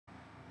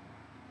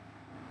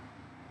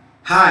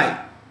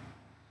Hi,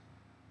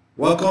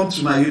 welcome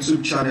to my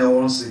YouTube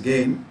channel once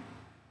again.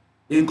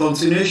 In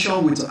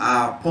continuation with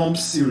our pump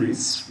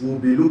series, we'll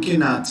be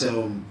looking at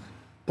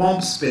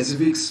pump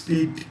specific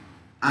speed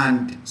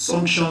and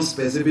suction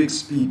specific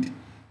speed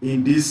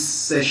in this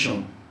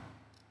session.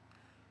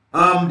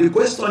 The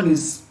question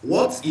is,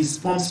 what is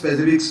pump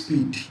specific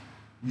speed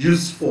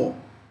used for?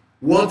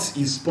 What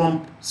is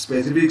pump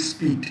specific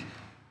speed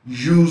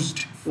used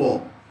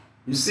for?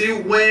 You see,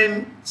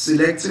 when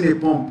selecting a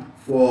pump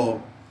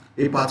for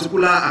a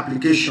particular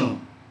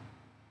application,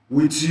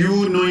 with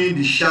you knowing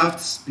the shaft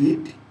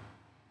speed,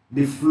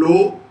 the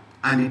flow,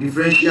 and the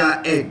differential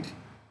head,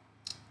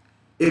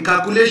 a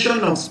calculation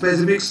of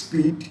specific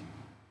speed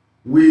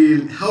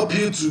will help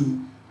you to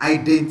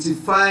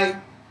identify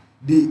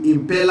the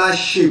impeller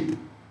shape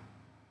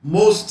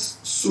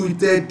most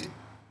suited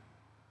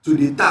to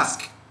the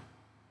task.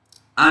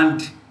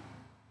 And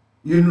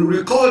you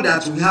recall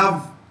that we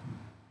have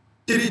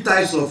three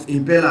types of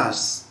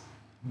impellers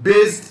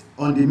based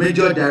on the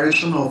major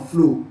direction of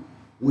flow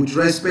with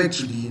respect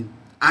to the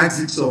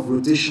axis of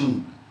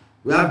rotation.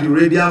 We have the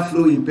radial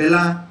flow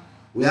impeller,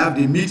 we have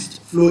the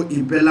mixed flow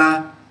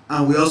impeller,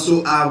 and we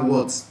also have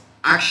what?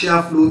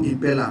 Axial flow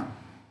impeller,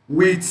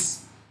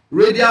 with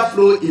radial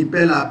flow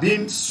impeller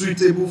being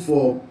suitable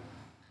for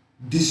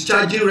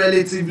discharging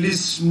relatively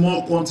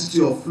small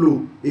quantity of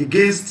flow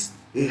against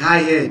a high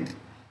head,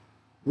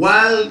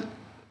 while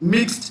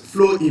mixed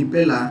flow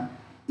impeller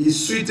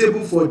is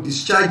suitable for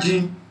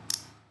discharging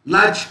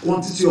large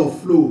quantity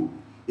of flow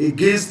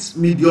against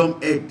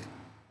medium head,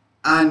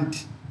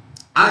 and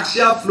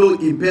axial flow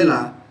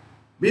impeller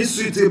being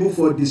suitable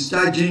for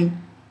discharging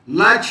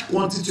large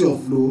quantity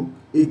of flow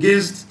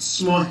against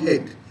small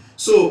head.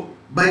 So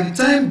by the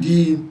time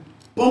the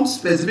pump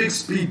specific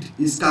speed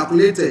is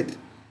calculated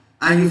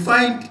and you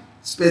find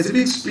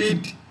specific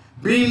speed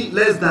being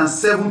less than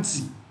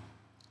 70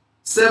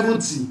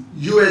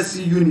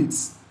 USC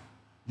units,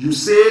 you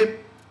say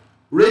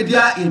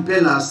radial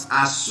impellers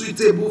are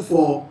suitable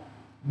for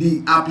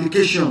the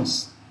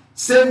applications.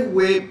 Same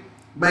way,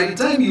 by the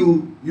time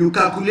you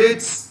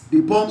calculate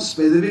the pump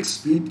specific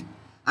speed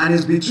and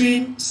it's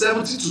between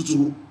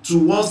 70 to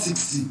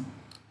 160,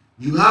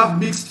 you have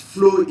mixed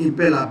flow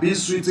impeller being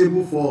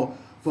suitable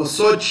for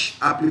such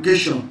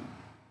application,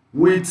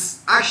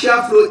 with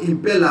axial flow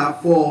impeller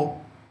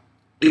for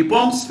a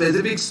pump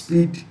specific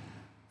speed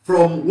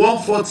from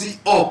 140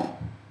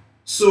 up.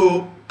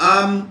 So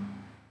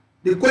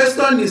the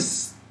question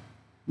is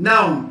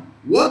now,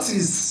 what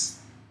is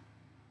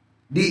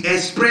the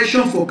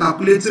expression for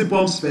calculating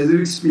pump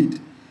specific speed?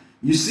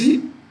 You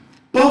see,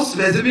 pump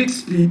specific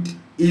speed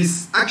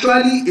is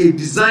actually a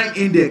design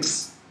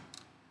index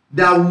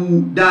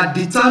that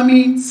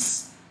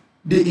determines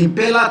the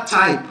impeller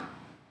type,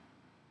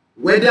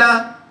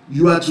 whether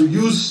you are to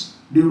use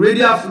the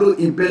radial flow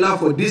impeller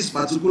for this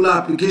particular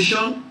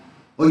application,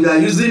 or you are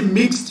using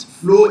mixed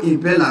flow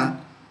impeller,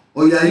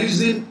 or you are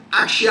using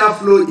axial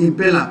flow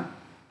impeller,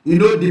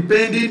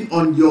 depending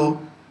on your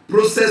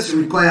process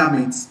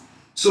requirements.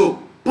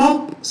 So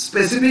pump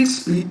specific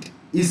speed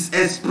is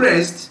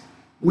expressed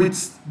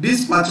with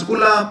this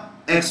particular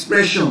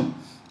expression.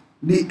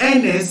 The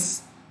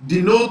NS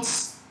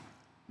denotes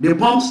the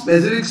pump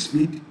specific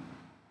speed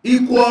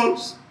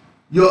equals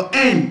your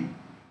N,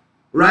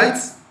 right?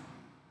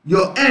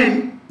 Your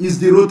N is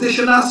the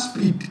rotational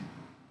speed,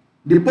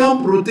 the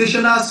pump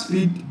rotational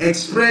speed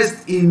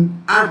expressed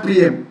in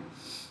RPM,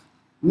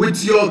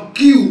 with your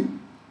Q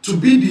to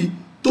be the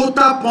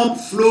total pump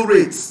flow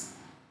rates.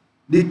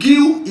 The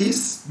Q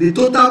is the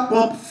total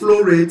pump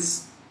flow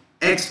rates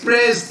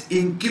expressed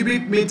in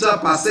cubic meter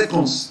per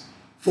seconds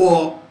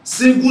for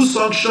single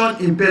suction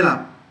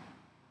impeller.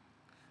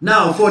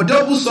 Now for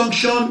double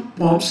suction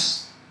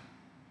pumps,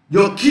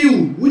 your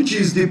Q, which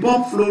is the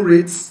pump flow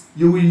rates,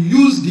 you will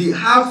use the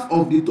half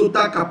of the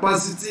total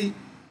capacity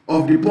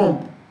of the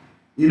pump,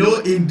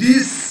 in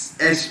this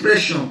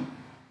expression.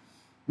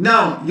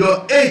 Now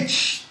your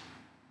H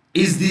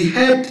is the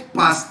head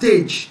per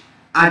stage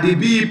at the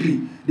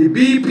BEP. The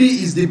BEP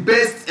is the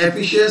best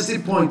efficiency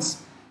point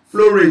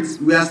flow rate.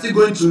 We are still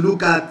going to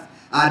look at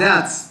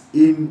that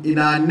in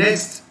our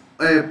next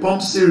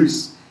pump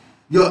series.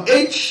 Your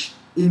H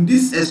in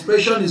this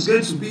expression is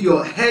going to be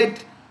your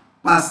head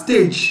per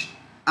stage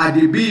at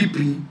the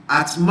BEP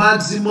at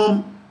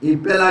maximum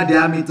impeller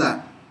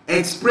diameter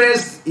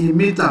expressed in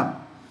meter.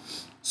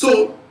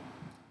 So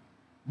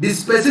the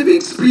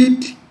specific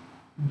speed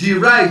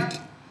derived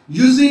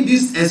using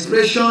this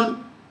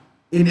expression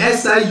in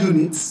SI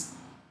units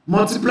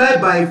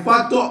multiplied by a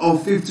factor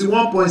of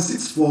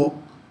 51.64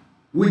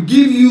 will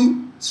give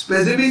you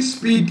specific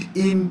speed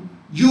in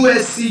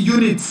USC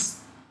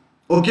units.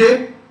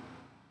 Okay,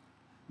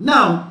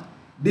 now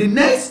the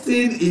next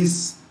thing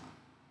is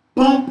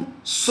pump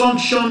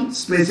suction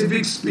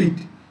specific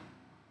speed.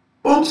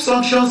 Pump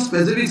suction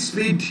specific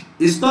speed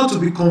is not to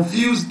be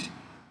confused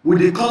with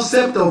the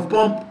concept of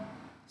pump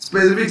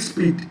specific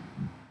speed.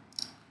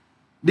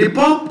 The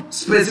pump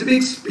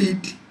specific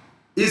speed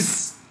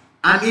is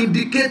an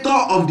indicator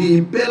of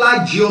the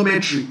impeller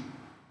geometry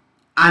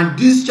and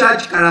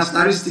discharge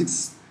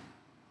characteristics.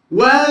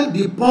 While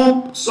the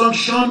pump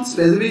suction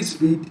specific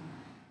speed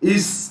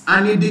is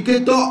an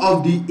indicator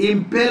of the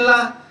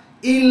impeller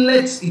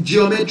inlet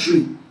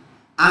geometry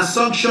and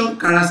suction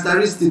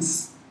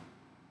characteristics.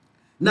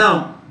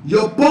 Now,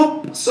 your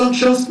pump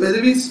suction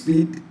specific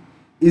speed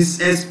is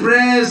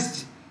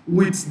expressed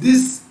with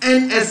this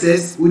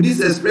NSS, with this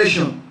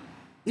expression,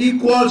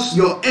 equals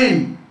your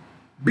N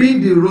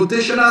being the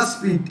rotational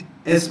speed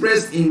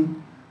expressed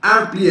in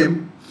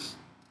RPM,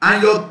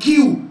 and your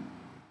Q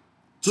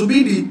to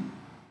be the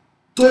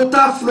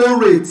total flow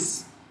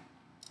rates,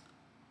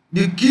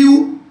 the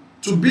Q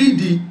to be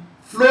the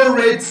flow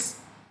rates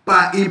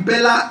per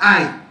impeller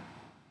I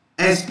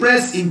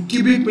expressed in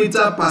cubic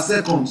meter per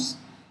seconds.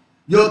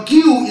 Your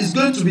Q is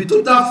going to be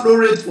total flow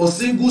rate for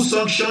single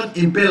suction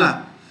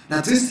impeller.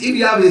 That is, if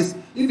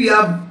you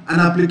have an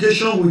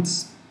application with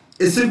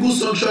a single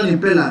suction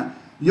impeller,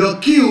 your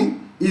Q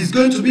is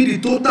going to be the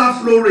total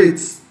flow rate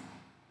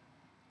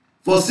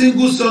for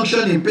single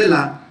suction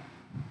impeller,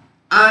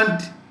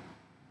 and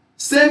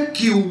same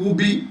Q will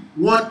be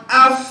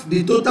 1/2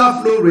 the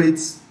total flow rate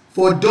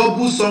for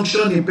double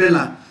suction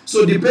impeller.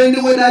 So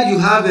depending whether you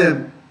have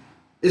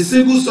a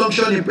single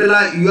suction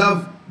impeller, you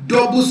have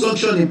double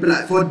suction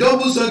impeller. For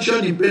double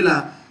suction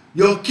impeller,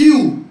 your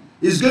Q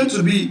is going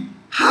to be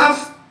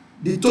half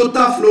the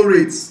total flow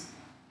rate,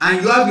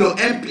 and you have your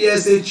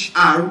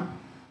MPSHR,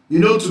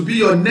 to be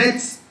your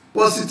net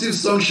positive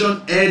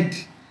suction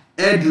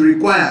head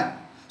required.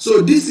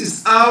 So this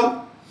is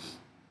how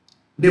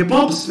the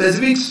pump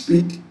specific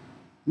speed,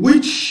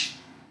 which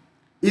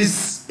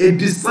is a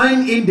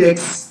design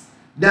index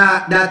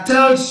that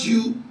tells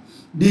you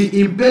the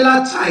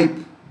impeller type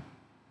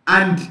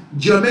and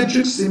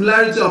geometric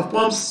similarity of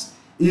pumps,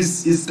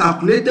 is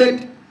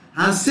calculated.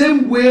 And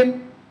same way,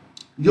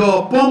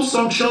 your pump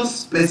suction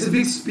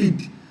specific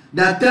speed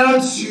that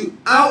tells you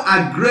how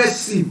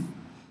aggressive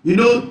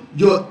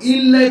your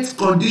inlet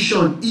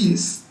condition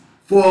is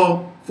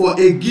for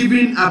a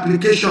given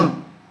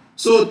application.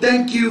 So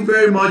thank you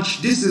very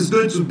much. This is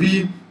going to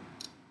be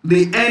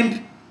the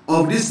end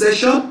of this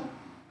session,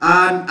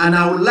 and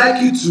I would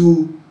like you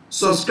to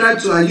subscribe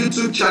to our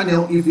YouTube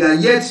channel if you are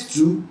yet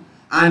to,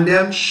 and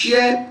then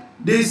share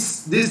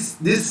these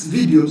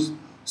videos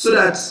so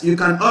that you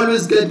can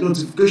always get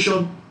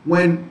notification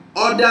when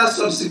other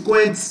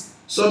subsequent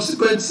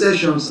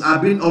sessions are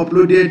being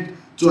uploaded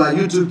to our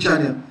YouTube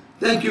channel.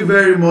 Thank you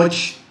very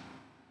much.